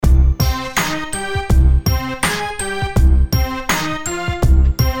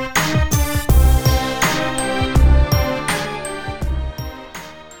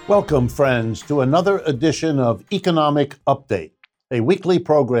Welcome, friends, to another edition of Economic Update, a weekly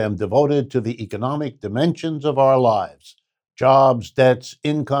program devoted to the economic dimensions of our lives: jobs, debts,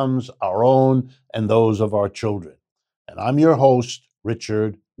 incomes, our own and those of our children. And I'm your host,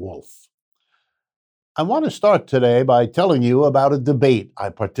 Richard Wolff. I want to start today by telling you about a debate I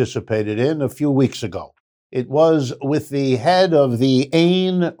participated in a few weeks ago. It was with the head of the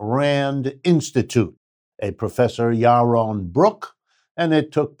Ayn Rand Institute, a Professor Yaron Brook, and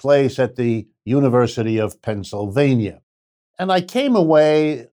it took place at the University of Pennsylvania. And I came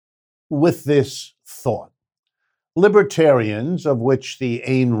away with this thought. Libertarians, of which the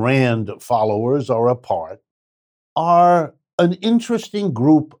Ayn Rand followers are a part, are an interesting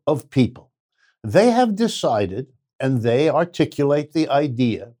group of people. They have decided, and they articulate the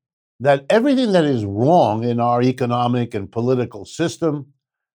idea, that everything that is wrong in our economic and political system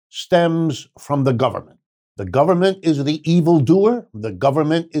stems from the government. The government is the evildoer. The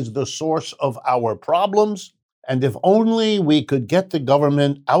government is the source of our problems. And if only we could get the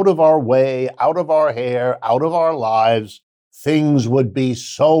government out of our way, out of our hair, out of our lives, things would be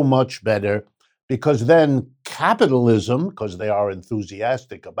so much better, because then capitalism, because they are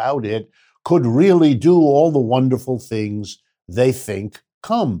enthusiastic about it, could really do all the wonderful things they think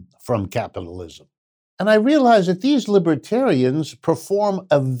come from capitalism. And I realize that these libertarians perform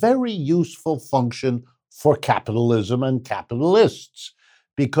a very useful function for capitalism and capitalists,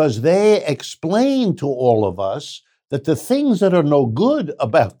 because they explain to all of us that the things that are no good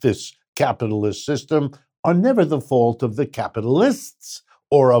about this capitalist system are never the fault of the capitalists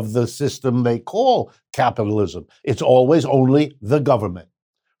or of the system they call capitalism. It's always only the government.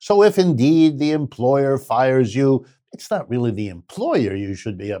 So if indeed the employer fires you, it's not really the employer you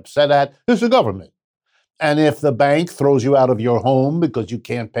should be upset at, it's the government. And if the bank throws you out of your home because you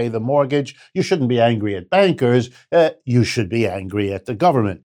can't pay the mortgage, you shouldn't be angry at bankers, you should be angry at the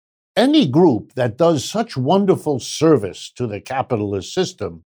government. Any group that does such wonderful service to the capitalist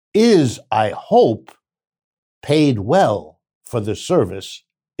system is, I hope, paid well for the service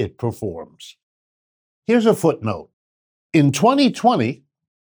it performs. Here's a footnote. In 2020,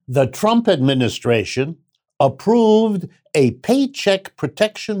 the Trump administration approved a Paycheck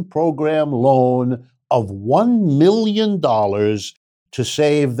Protection Program loan of $1 million to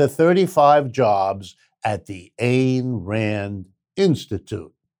save the 35 jobs at the Ayn Rand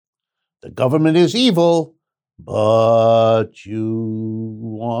Institute. The government is evil, but you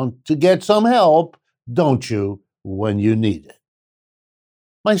want to get some help, don't you, when you need it?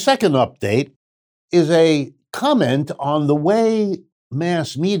 My second update is a comment on the way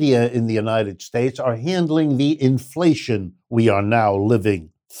mass media in the United States are handling the inflation we are now living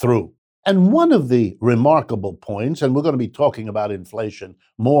through. And one of the remarkable points, and we're going to be talking about inflation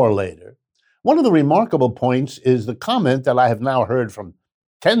more later, one of the remarkable points is the comment that I have now heard from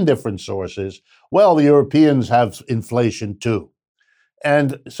 10 different sources: well, the Europeans have inflation too.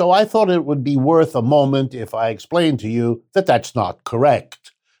 And so I thought it would be worth a moment if I explained to you that that's not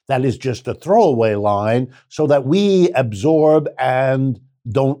correct. That is just a throwaway line so that we absorb and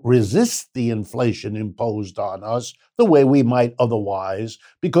don't resist the inflation imposed on us the way we might otherwise,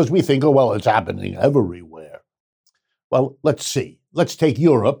 because we think, oh, well, it's happening everywhere. Well, let's see. Let's take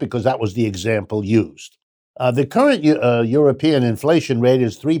Europe, because that was the example used. The current European inflation rate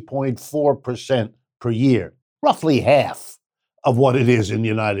is 3.4% per year, roughly half of what it is in the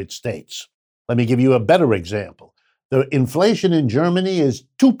United States. Let me give you a better example. The inflation in Germany is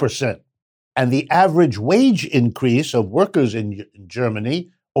 2%. And the average wage increase of workers in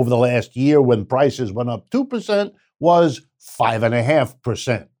Germany over the last year, when prices went up 2%, was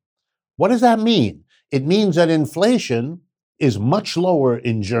 5.5%. What does that mean? It means that inflation is much lower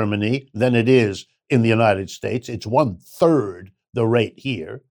in Germany than it is in the United States. It's 1/3 the rate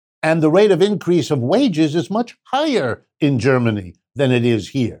here. And the rate of increase of wages is much higher in Germany than it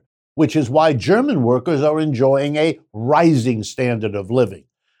is here, which is why German workers are enjoying a rising standard of living.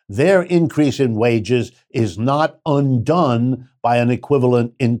 Their increase in wages is not undone by an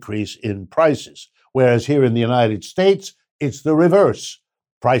equivalent increase in prices. Whereas here in the United States, it's the reverse.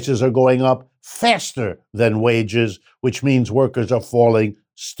 Prices are going up faster than wages, which means workers are falling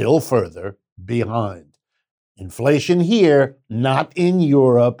still further behind. Inflation here, not in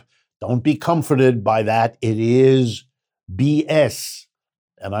Europe. Don't be comforted by that. It is BS.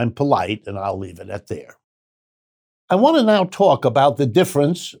 And I'm polite, and I'll leave it at there. I want to now talk about the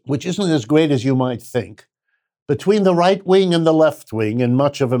difference, which isn't as great as you might think, between the right wing and the left wing in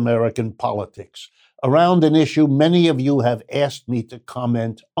much of American politics, around an issue many of you have asked me to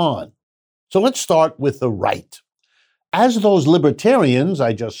comment on. So let's start with the right. As those libertarians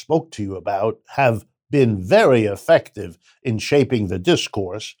I just spoke to you about have been very effective in shaping the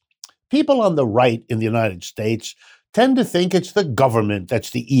discourse, People on the right in the United States tend to think it's the government that's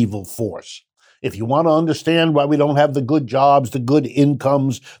the evil force. If you want to understand why we don't have the good jobs, the good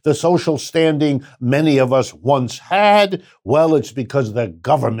incomes, the social standing many of us once had, well, it's because the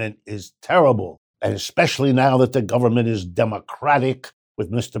government is terrible. And especially now that the government is democratic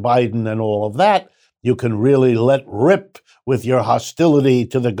with Mr. Biden and all of that, you can really let rip with your hostility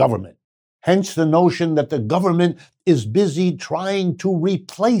to the government. Hence the notion that the government is busy trying to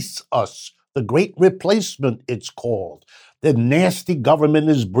replace us. The great replacement, it's called. The nasty government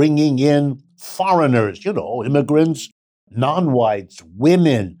is bringing in foreigners, immigrants, non-whites,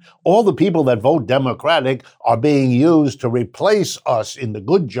 women. All the people that vote Democratic are being used to replace us in the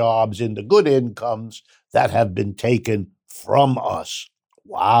good jobs, in the good incomes that have been taken from us.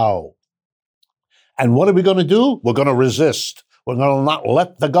 Wow. And what are we going to do? We're going to resist. We're going to not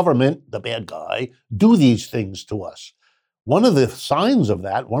let the government, the bad guy, do these things to us. One of the signs of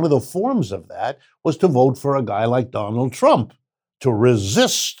that, one of the forms of that, was to vote for a guy like Donald Trump, to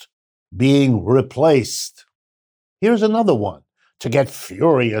resist being replaced. Here's another one, to get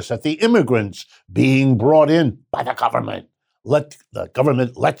furious at the immigrants being brought in by the government. The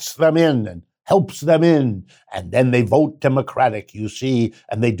government lets them in and helps them in, and then they vote Democratic, you see,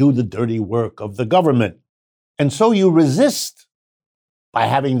 and they do the dirty work of the government. And so you resist by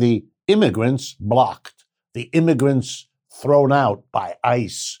having the immigrants blocked, the immigrants thrown out by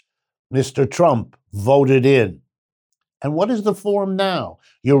ICE. Mr. Trump voted in. And what is the form now?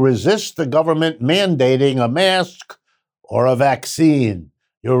 You resist the government mandating a mask or a vaccine.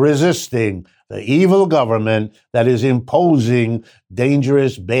 You're resisting the evil government that is imposing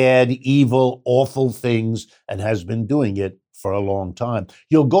dangerous, bad, evil, awful things and has been doing it for a long time.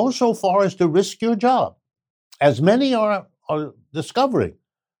 You'll go so far as to risk your job, as many are discovering.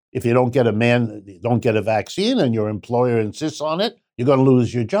 If you don't get a vaccine and your employer insists on it, you're going to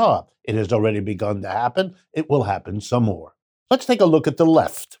lose your job. It has already begun to happen. It will happen some more. Let's take a look at the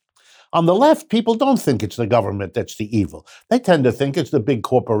left. On the left, people don't think it's the government that's the evil. They tend to think it's the big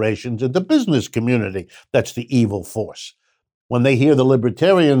corporations and the business community that's the evil force. When they hear the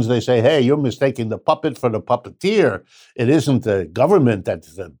libertarians, they say, hey, you're mistaking the puppet for the puppeteer. It isn't the government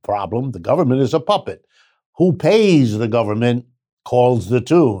that's the problem. The government is a puppet. Who pays the government calls the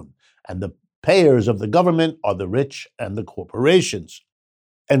tune. And the payers of the government are the rich and the corporations.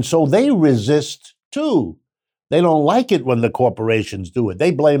 And so they resist too. They don't like it when the corporations do it.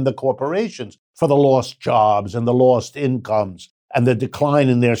 They blame the corporations for the lost jobs and the lost incomes and the decline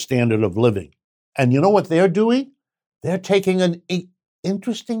in their standard of living. And you know what they're doing? They're taking an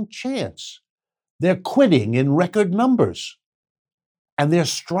interesting chance. They're quitting in record numbers. And they're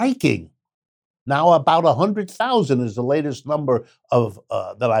striking. Now about 100,000 is the latest number of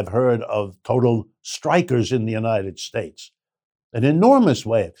that I've heard of total strikers in the United States. An enormous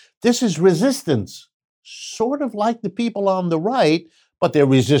wave. This is resistance, sort of like the people on the right, but they're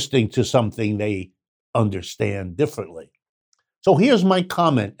resisting to something they understand differently. So here's my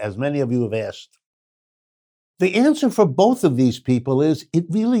comment, as many of you have asked. The answer for both of these people is it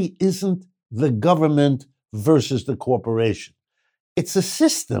really isn't the government versus the corporation. It's a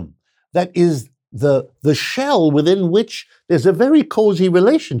system that is the shell within which there's a very cozy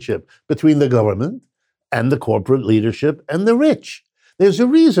relationship between the government and the corporate leadership and the rich. There's a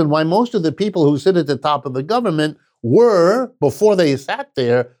reason why most of the people who sit at the top of the government were, before they sat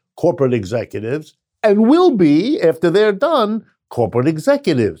there, corporate executives, and will be, after they're done, corporate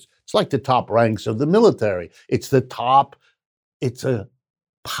executives. It's like the top ranks of the military. It's a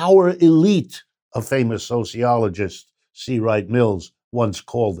power elite, a famous sociologist, C. Wright Mills, once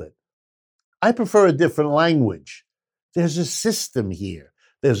called it. I prefer a different language. There's a system here.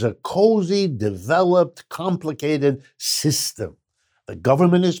 There's a cozy, developed, complicated system. The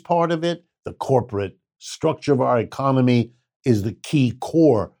government is part of it. The corporate structure of our economy is the key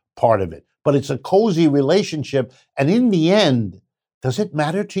core part of it. But it's a cozy relationship. And in the end, does it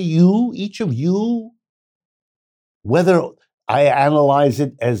matter to you, each of you, whether I analyze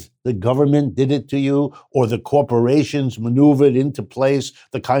it as the government did it to you or the corporations maneuvered into place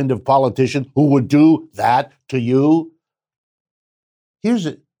the kind of politician who would do that to you? Here's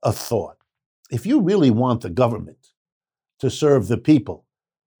a thought. If you really want the government to serve the people,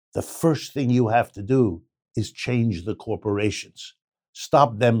 the first thing you have to do is change the corporations.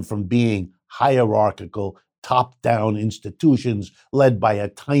 Stop them from being hierarchical, top-down institutions led by a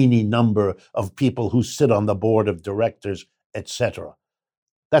tiny number of people who sit on the board of directors, etc.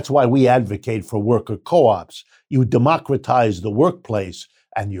 That's why we advocate for worker co-ops. You democratize the workplace,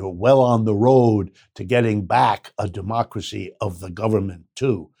 and you're well on the road to getting back a democracy of the government,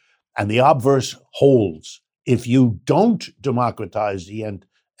 too. And the obverse holds. If you don't democratize the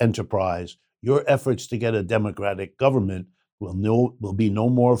enterprise, your efforts to get a democratic government will be no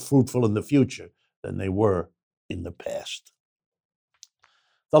more fruitful in the future than they were in the past.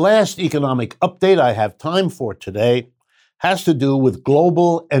 The last economic update I have time for today has to do with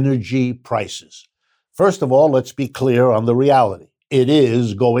global energy prices. First of all, let's be clear on the reality. It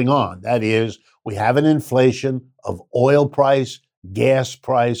is going on. That is, we have an inflation of oil price, gas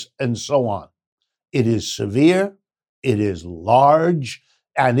price, and so on. It is severe, it is large,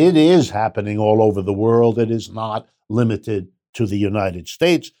 and it is happening all over the world. It is not limited to the United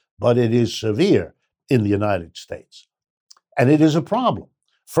States, but it is severe in the United States. And it is a problem.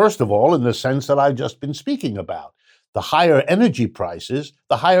 First of all, in the sense that I've just been speaking about. The higher energy prices,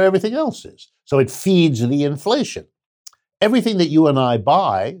 the higher everything else is. So it feeds the inflation. Everything that you and I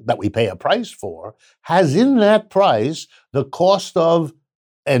buy, that we pay a price for, has in that price the cost of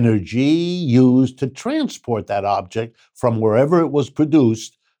energy used to transport that object from wherever it was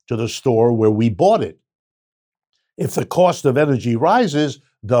produced to the store where we bought it. If the cost of energy rises,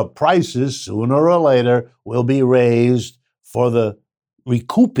 the prices sooner or later will be raised for the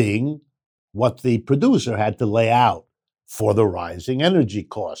recouping what the producer had to lay out for the rising energy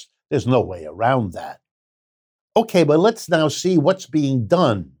cost. There's no way around that. Okay, but let's now see what's being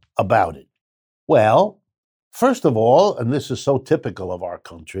done about it. Well, first of all, and this is so typical of our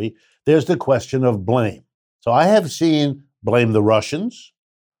country, there's the question of blame. So I have seen blame the Russians.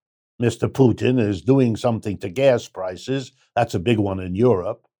 Mr. Putin is doing something to gas prices. That's a big one in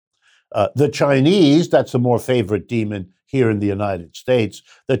Europe. The Chinese, that's a more favorite demon here in the United States.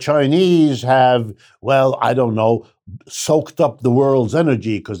 The Chinese have, well, I don't know, soaked up the world's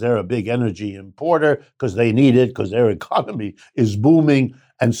energy because they're a big energy importer, because they need it, because their economy is booming,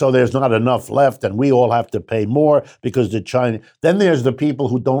 and so there's not enough left, and we all have to pay more because the China. Then there's the people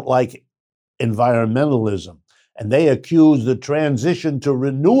who don't like environmentalism, and they accuse the transition to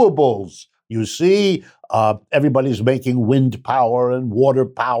renewables. You see, everybody's making wind power and water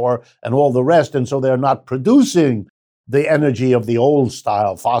power and all the rest, and so they're not producing the energy of the old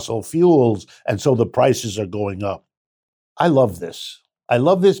style fossil fuels, and so the prices are going up. I love this. I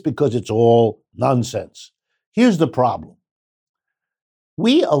love this because it's all nonsense. Here's the problem.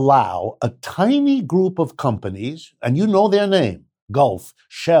 We allow a tiny group of companies, and you know their name, Gulf,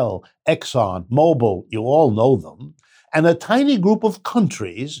 Shell, Exxon, Mobil, you all know them, and a tiny group of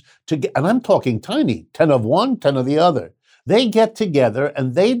countries, and I'm talking tiny, 10 of one, 10 of the other, they get together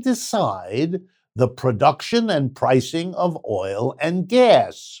and they decide the production and pricing of oil and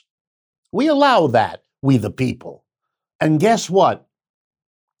gas. We allow that, we the people. And guess what?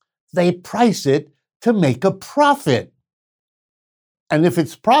 They price it to make a profit. And if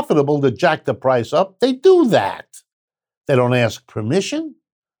it's profitable to jack the price up, they do that. They don't ask permission.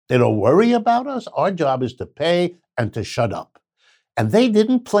 They don't worry about us. Our job is to pay and to shut up. And they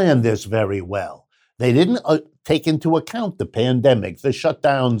didn't plan this very well. They didn't take into account the pandemic, the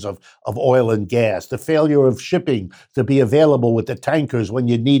shutdowns of oil and gas, the failure of shipping to be available with the tankers when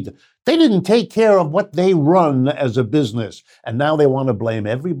you need them. They didn't take care of what they run as a business. And now they want to blame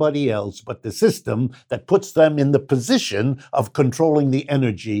everybody else but the system that puts them in the position of controlling the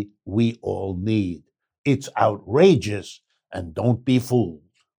energy we all need. It's outrageous, and don't be fooled.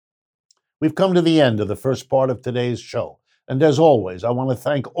 We've come to the end of the first part of today's show. And as always, I want to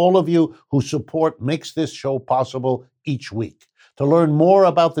thank all of you whose support makes this show possible each week. To learn more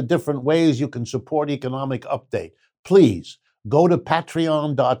about the different ways you can support Economic Update, please go to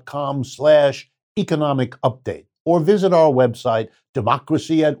patreon.com/economic update or visit our website,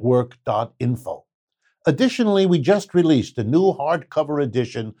 democracyatwork.info. Additionally, we just released a new hardcover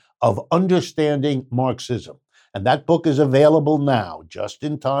edition of Understanding Marxism. And that book is available now, just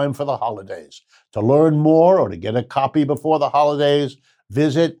in time for the holidays. To learn more or to get a copy before the holidays,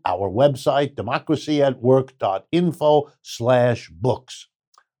 visit our website, democracyatwork.info/books.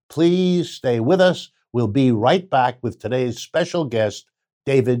 Please stay with us. We'll be right back with today's special guest,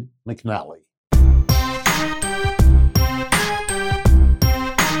 David McNally.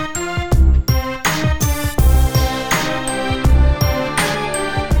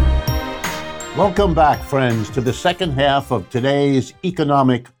 Welcome back, friends, to the second half of today's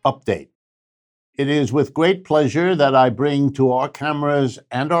Economic Update. It is with great pleasure that I bring to our cameras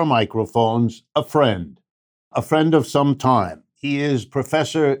and our microphones a friend of some time. He is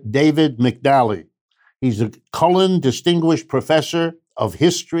Professor David McNally. He's a Cullen Distinguished Professor of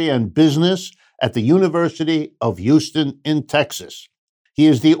History and Business at the University of Houston in Texas. He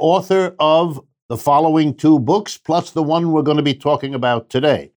is the author of the following two books, plus the one we're going to be talking about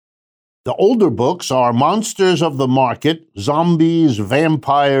today. The older books are Monsters of the Market, Zombies,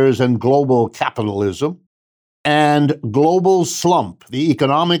 Vampires, and Global Capitalism. and Global Slump, the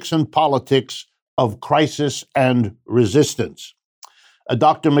Economics and Politics of Crisis and Resistance.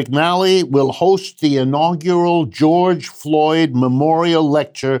 Dr. McNally will host the inaugural George Floyd Memorial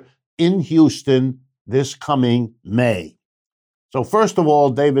Lecture in Houston this coming May. So first of all,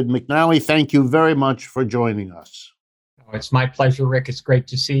 David McNally, thank you very much for joining us. Oh, it's my pleasure, Rick. It's great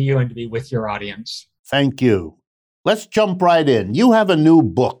to see you and to be with your audience. Thank you. Let's jump right in. You have a new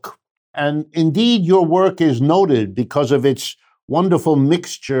book, and indeed your work is noted because of its wonderful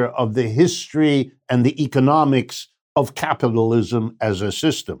mixture of the history and the economics of capitalism as a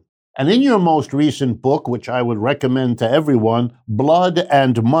system. And in your most recent book, which I would recommend to everyone, Blood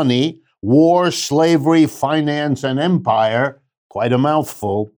and Money, War, Slavery, Finance, and Empire, quite a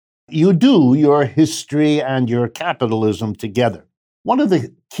mouthful, you do your history and your capitalism together. One of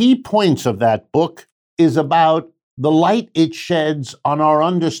the key points of that book is about the light it sheds on our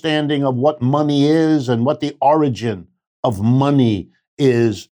understanding of what money is and what the origin of money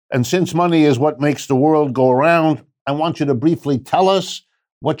is. And since money is what makes the world go around, I want you to briefly tell us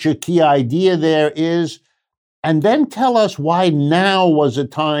what your key idea there is, and then tell us why now was a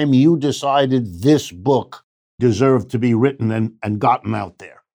time you decided this book deserved to be written and gotten out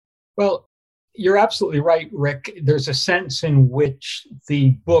there. Well, you're absolutely right, Rick. There's a sense in which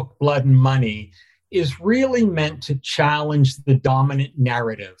the book Blood and Money is really meant to challenge the dominant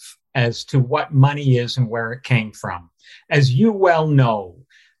narrative as to what money is and where it came from. As you well know,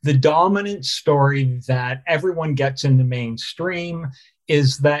 the dominant story that everyone gets in the mainstream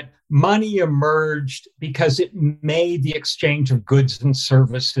is that money emerged because it made the exchange of goods and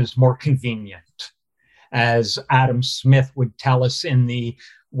services more convenient. As Adam Smith would tell us in The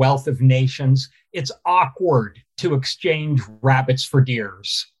Wealth of Nations, it's awkward to exchange rabbits for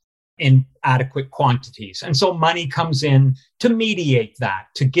deers in adequate quantities. And so money comes in to mediate that,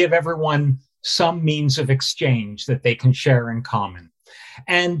 to give everyone some means of exchange that they can share in common.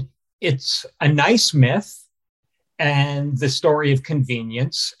 And it's a nice myth and the story of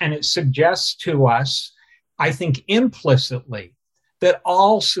convenience. And it suggests to us, I think implicitly, that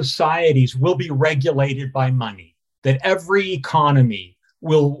all societies will be regulated by money, that every economy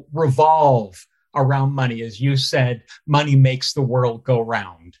will revolve around money. As you said, money makes the world go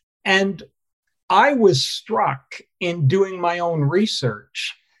round. And I was struck in doing my own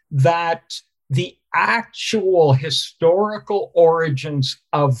research that the actual historical origins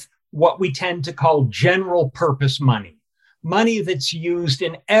of what we tend to call general purpose money, money that's used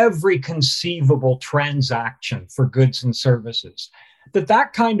in every conceivable transaction for goods and services,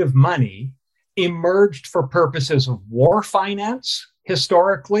 that kind of money emerged for purposes of war finance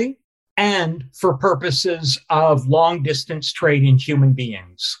historically and for purposes of long distance trade in human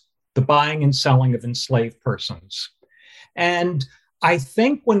beings, the buying and selling of enslaved persons. And I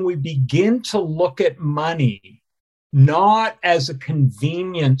think when we begin to look at money, not as a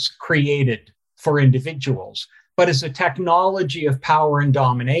convenience created for individuals, but as a technology of power and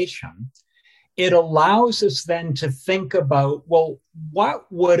domination, it allows us then to think about, well, what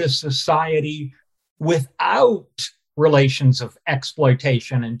would a society without relations of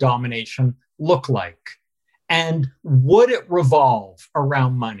exploitation and domination look like? And would it revolve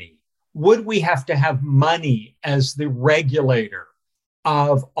around money? Would we have to have money as the regulator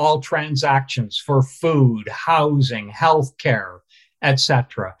of all transactions for food, housing, healthcare,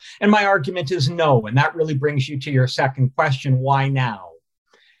 etc.? And my argument is no. And that really brings you to your second question, why now?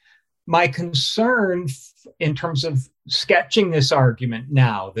 My concern in terms of sketching this argument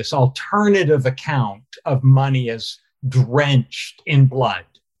now, this alternative account of money as drenched in blood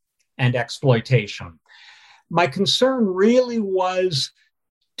and exploitation, my concern really was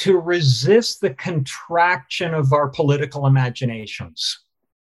to resist the contraction of our political imaginations.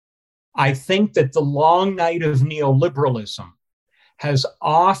 I think that the long night of neoliberalism has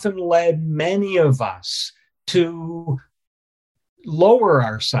often led many of us to lower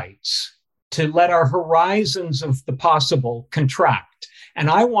our sights, to let our horizons of the possible contract. And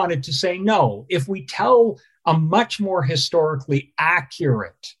I wanted to say, no, if we tell a much more historically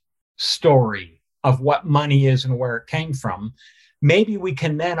accurate story of what money is and where it came from, maybe we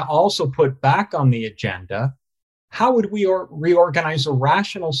can then also put back on the agenda, how would we reorganize a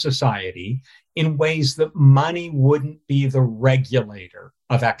rational society in ways that money wouldn't be the regulator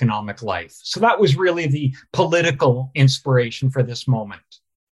of economic life? So that was really the political inspiration for this moment.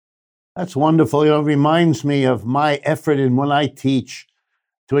 That's wonderful. It reminds me of my effort in when I teach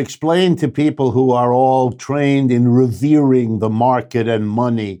to explain to people who are all trained in revering the market and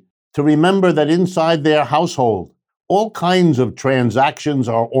money to remember that inside their household, all kinds of transactions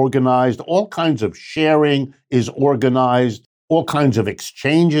are organized, all kinds of sharing is organized, all kinds of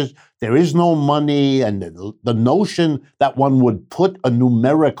exchanges. There is no money, and the notion that one would put a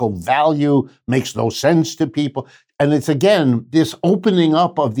numerical value makes no sense to people. And it's, again, this opening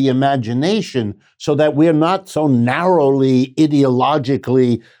up of the imagination so that we're not so narrowly,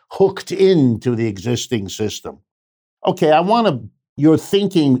 ideologically hooked into the existing system. Okay, I want your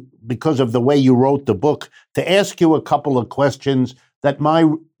thinking, because of the way you wrote the book, to ask you a couple of questions that my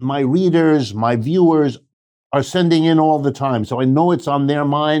readers, my viewers are sending in all the time. So I know it's on their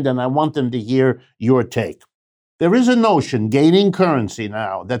mind, and I want them to hear your take. There is a notion gaining currency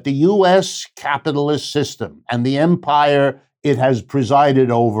now that the U.S. capitalist system and the empire it has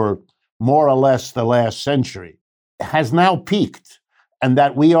presided over more or less the last century has now peaked, and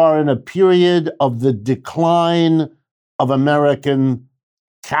that we are in a period of the decline of American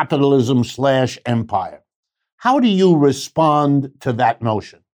capitalism/empire. How do you respond to that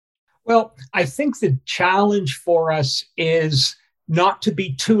notion? Well, I think the challenge for us is not to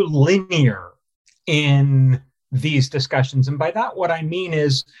be too linear in these discussions. And by that, what I mean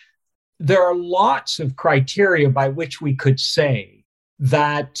is there are lots of criteria by which we could say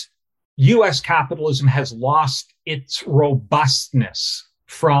that US capitalism has lost its robustness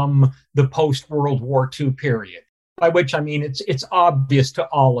from the post-World War II period, by which I mean it's obvious to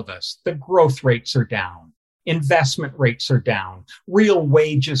all of us. The growth rates are down. Investment rates are down. Real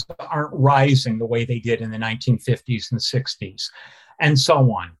wages aren't rising the way they did in the 1950s and 60s, and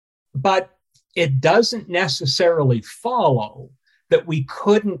so on. But it doesn't necessarily follow that we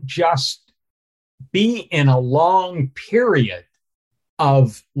couldn't just be in a long period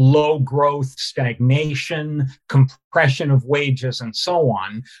of low growth, stagnation, compression of wages, and so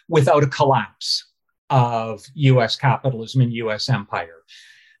on, without a collapse of US capitalism and US empire.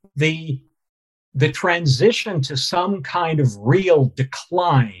 The transition to some kind of real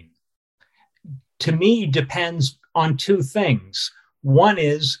decline, to me, depends on two things. One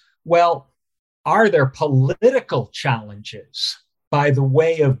is, well, are there political challenges by the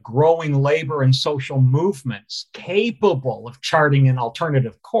way of growing labor and social movements capable of charting an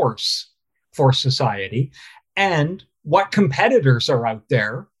alternative course for society? And what competitors are out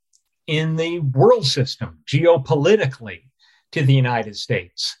there in the world system, geopolitically, to the United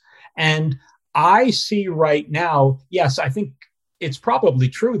States? And I see right now, yes, I think it's probably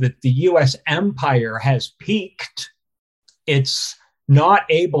true that the US empire has peaked. It's not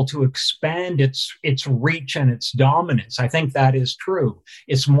able to expand its reach and its dominance. I think that is true.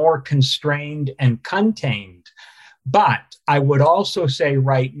 It's more constrained and contained. But I would also say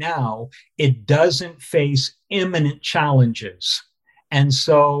right now, it doesn't face imminent challenges. And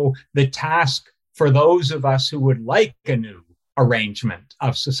so the task for those of us who would like a new arrangement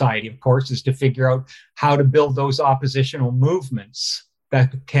of society, of course, is to figure out how to build those oppositional movements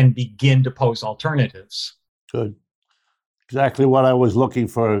that can begin to pose alternatives. Good. Exactly what I was looking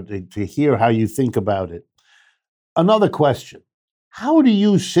for, to hear how you think about it. Another question. How do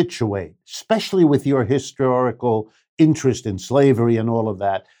you situate, especially with your historical interest in slavery and all of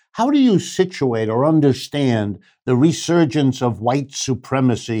that, how do you situate or understand the resurgence of white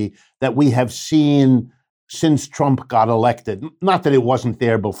supremacy that we have seen since Trump got elected? Not that it wasn't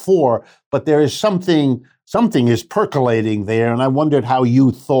there before, but there is something is percolating there, and I wondered how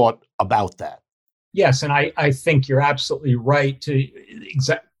you thought about that. Yes, and I think you're absolutely right to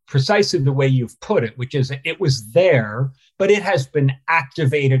precisely the way you've put it, which is it was there, but it has been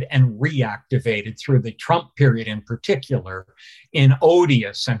activated and reactivated through the Trump period in particular in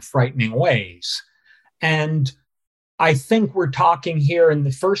odious and frightening ways. And I think we're talking here in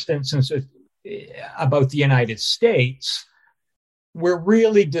the first instance about the United States. We're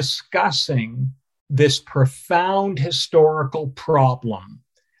really discussing this profound historical problem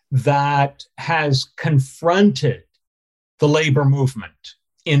that has confronted the labor movement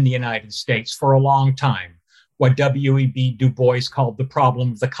in the United States for a long time, what W.E.B. Du Bois called the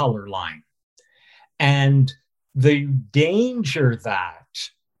problem of the color line. And the danger that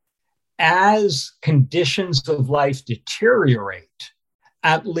as conditions of life deteriorate,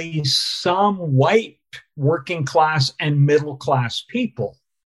 at least some white working class and middle class people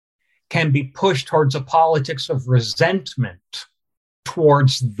can be pushed towards a politics of resentment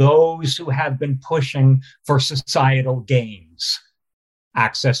towards those who have been pushing for societal gains,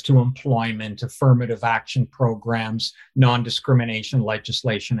 access to employment, affirmative action programs, non-discrimination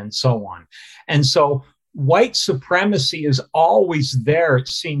legislation, and so on. And so white supremacy is always there, it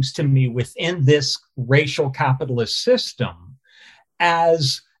seems to me, within this racial capitalist system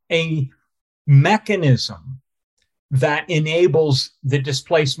as a mechanism that enables the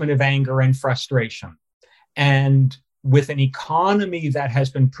displacement of anger and frustration. And with an economy that has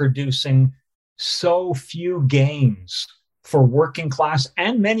been producing so few gains for working class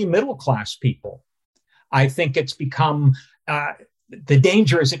and many middle class people. I think it's become, the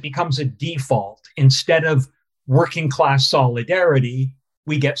danger is it becomes a default. Instead of working class solidarity,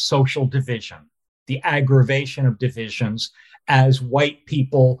 we get social division, the aggravation of divisions as white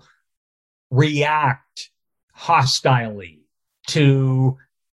people react hostilely to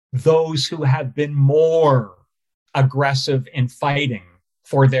those who have been more aggressive in fighting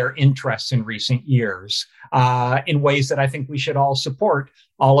for their interests in recent years, in ways that I think we should all support,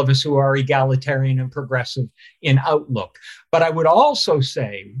 all of us who are egalitarian and progressive in outlook. But I would also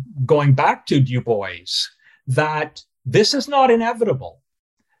say, going back to Du Bois, that this is not inevitable,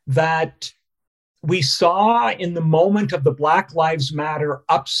 that we saw in the moment of the Black Lives Matter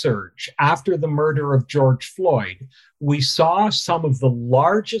upsurge after the murder of George Floyd, we saw some of the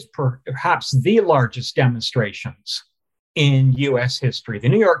largest, perhaps the largest demonstrations in US history. The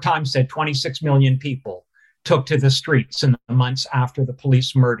New York Times said 26 million people took to the streets in the months after the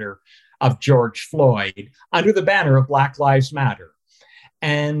police murder of George Floyd under the banner of Black Lives Matter.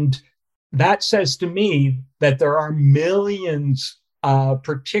 And that says to me that there are millions,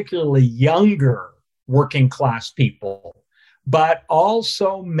 particularly younger working class people, but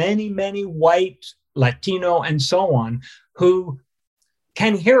also many, many white, Latino, and so on, who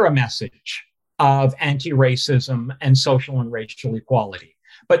can hear a message of anti-racism and social and racial equality.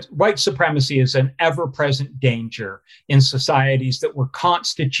 But white supremacy is an ever-present danger in societies that were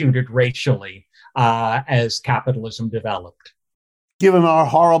constituted racially as capitalism developed. Given our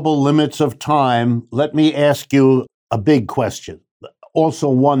horrible limits of time, let me ask you a big question. Also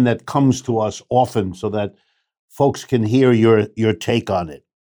one that comes to us often so that folks can hear your take on it.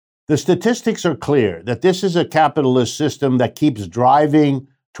 The statistics are clear that this is a capitalist system that keeps driving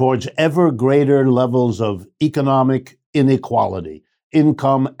towards ever greater levels of economic inequality,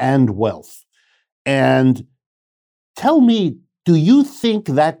 income and wealth. And tell me, do you think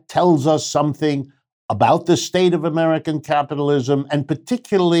that tells us something about the state of American capitalism and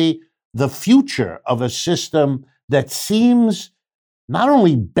particularly the future of a system that seems not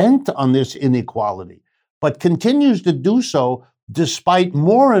only bent on this inequality, but continues to do so despite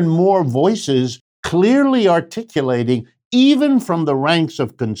more and more voices clearly articulating, even from the ranks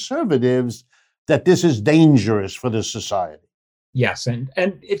of conservatives, that this is dangerous for the society? Yes, and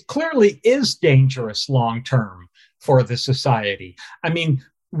it clearly is dangerous long-term for the society. I mean,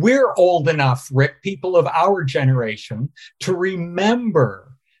 we're old enough, Rick, people of our generation, to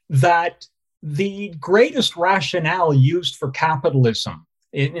remember that the greatest rationale used for capitalism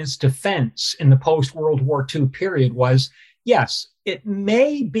in its defense in the post-World War II period was, yes, it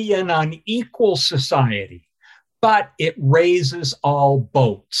may be an unequal society, but it raises all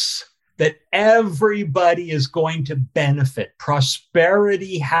boats, that everybody is going to benefit.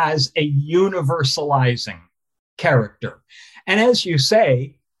 Prosperity has a universalizing character. And as you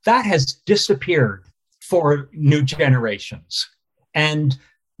say, that has disappeared for new generations. And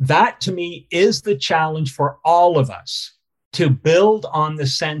that, to me, is the challenge for all of us, to build on the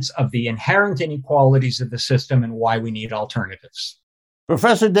sense of the inherent inequalities of the system and why we need alternatives.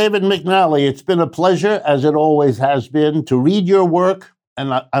 Professor David McNally, it's been a pleasure, as it always has been, to read your work.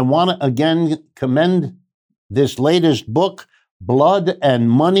 And I want to again commend this latest book, Blood and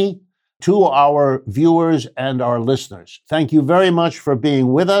Money, to our viewers and our listeners. Thank you very much for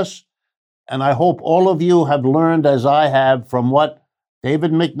being with us. And I hope all of you have learned, as I have, from what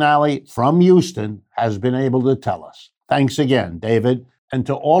David McNally from Houston has been able to tell us. Thanks again, David. And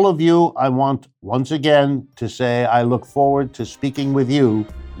to all of you, I want once again to say I look forward to speaking with you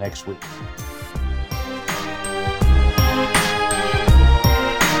next week.